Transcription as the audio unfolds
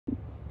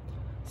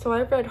So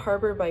I've read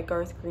Harbor by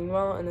Garth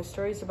Greenwell, and the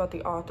story is about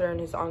the author and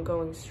his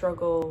ongoing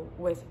struggle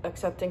with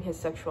accepting his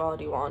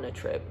sexuality while on a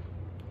trip.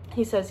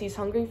 He says he's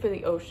hungry for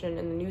the ocean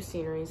and the new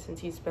scenery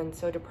since he's been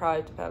so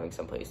deprived of having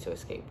someplace to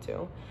escape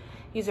to.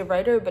 He's a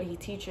writer, but he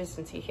teaches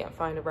since he can't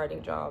find a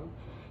writing job.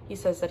 He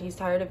says that he's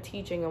tired of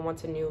teaching and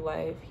wants a new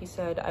life. He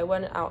said, "I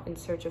went out in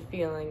search of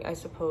feeling, I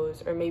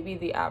suppose, or maybe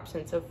the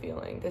absence of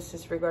feeling." This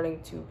is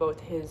regarding to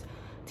both his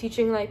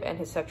teaching life and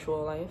his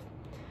sexual life.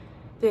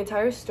 The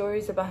entire story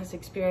is about his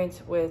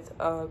experience with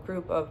a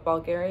group of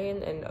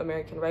Bulgarian and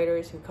American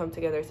writers who come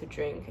together to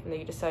drink, and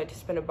they decide to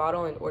spin a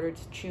bottle in order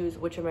to choose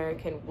which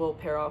American will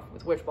pair off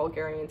with which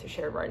Bulgarian to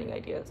share writing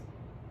ideas.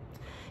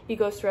 He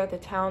goes throughout the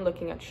town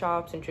looking at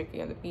shops and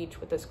drinking on the beach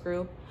with this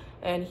group,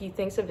 and he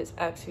thinks of his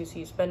ex who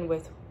he's been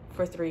with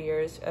for 3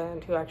 years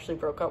and who actually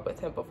broke up with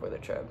him before the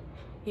trip.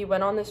 He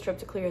went on this trip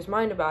to clear his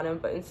mind about him,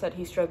 but instead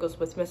he struggles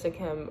with missing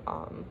him,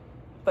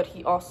 but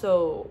he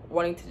also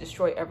wanting to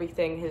destroy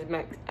everything his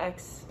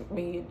ex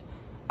made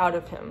out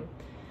of him.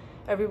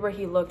 Everywhere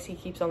he looks, he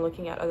keeps on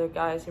looking at other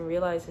guys and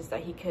realizes that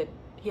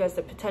he has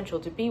the potential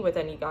to be with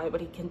any guy, but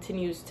he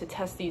continues to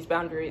test these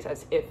boundaries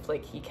as if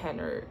like he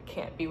can or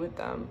can't be with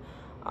them,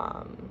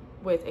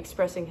 with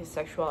expressing his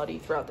sexuality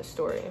throughout the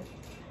story.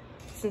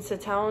 Since the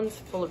town's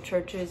full of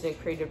churches and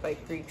created by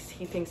Greeks,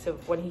 he thinks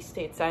of when he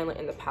stayed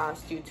silent in the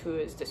past due to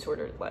his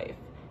disordered life.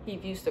 He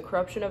views the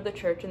corruption of the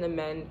church and the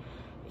men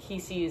he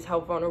sees how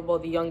vulnerable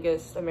the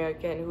youngest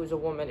American, who is a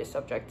woman, is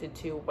subjected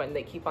to when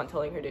they keep on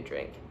telling her to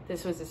drink.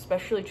 This was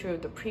especially true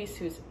of the priests,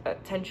 whose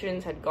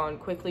attentions had gone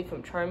quickly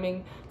from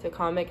charming to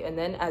comic, and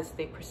then as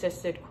they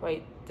persisted,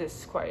 quite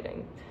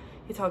disquieting.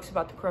 He talks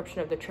about the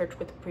corruption of the church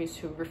with the priests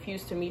who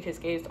refused to meet his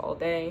gaze all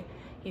day.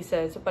 He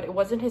says, "But it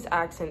wasn't his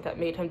accent that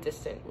made him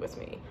distant with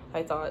me,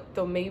 I thought,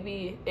 though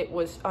maybe it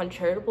was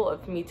uncharitable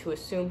of me to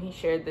assume he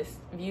shared this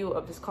view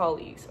of his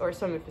colleagues, or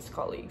some of his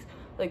colleagues,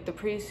 like the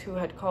priest who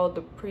had called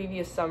the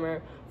previous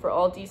summer for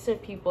all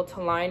decent people to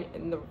line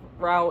in the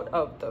route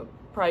of the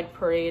Pride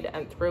Parade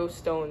and throw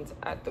stones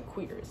at the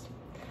queers."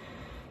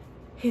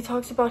 He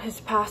talks about his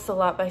past a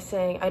lot by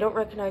saying, "I don't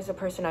recognize the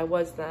person I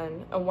was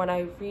then, and when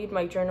I read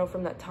my journal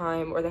from that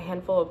time or the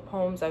handful of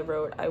poems I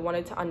wrote, I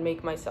wanted to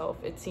unmake myself,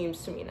 it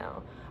seems to me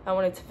now. I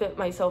wanted to fit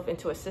myself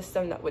into a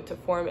system that would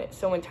deform it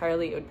so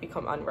entirely it would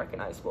become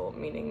unrecognizable,"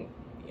 meaning,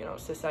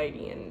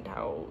 society and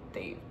how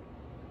they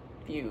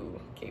view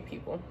gay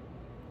people.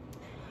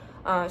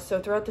 So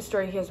throughout the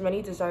story, he has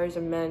many desires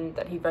of men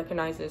that he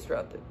recognizes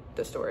throughout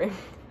the story.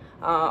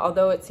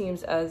 Although it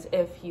seems as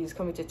if he's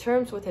coming to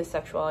terms with his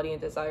sexuality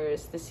and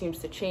desires, this seems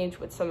to change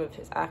with some of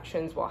his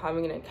actions while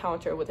having an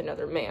encounter with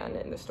another man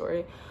in the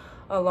story,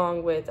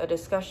 along with a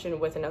discussion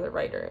with another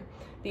writer.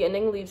 The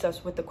ending leaves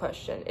us with the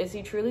question, is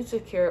he truly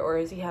secure, or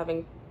is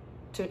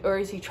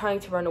he trying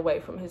to run away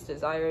from his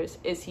desires?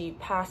 Is he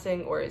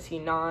passing or is he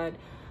not?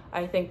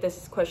 I think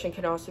this question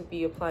can also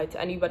be applied to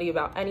anybody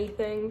about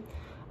anything.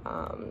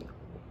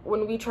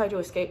 When we try to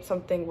escape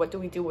something, what do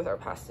we do with our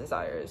past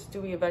desires?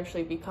 Do we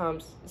eventually become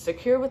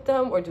secure with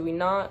them, or do we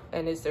not?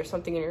 And is there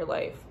something in your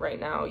life right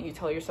now you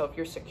tell yourself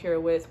you're secure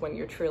with when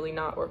you're truly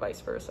not, or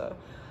vice versa?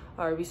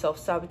 Are we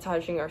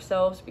self-sabotaging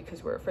ourselves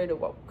because we're afraid of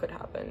what could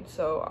happen?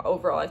 So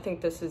overall, I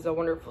think this is a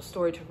wonderful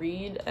story to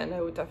read, and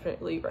I would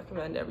definitely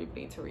recommend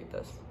everybody to read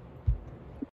this.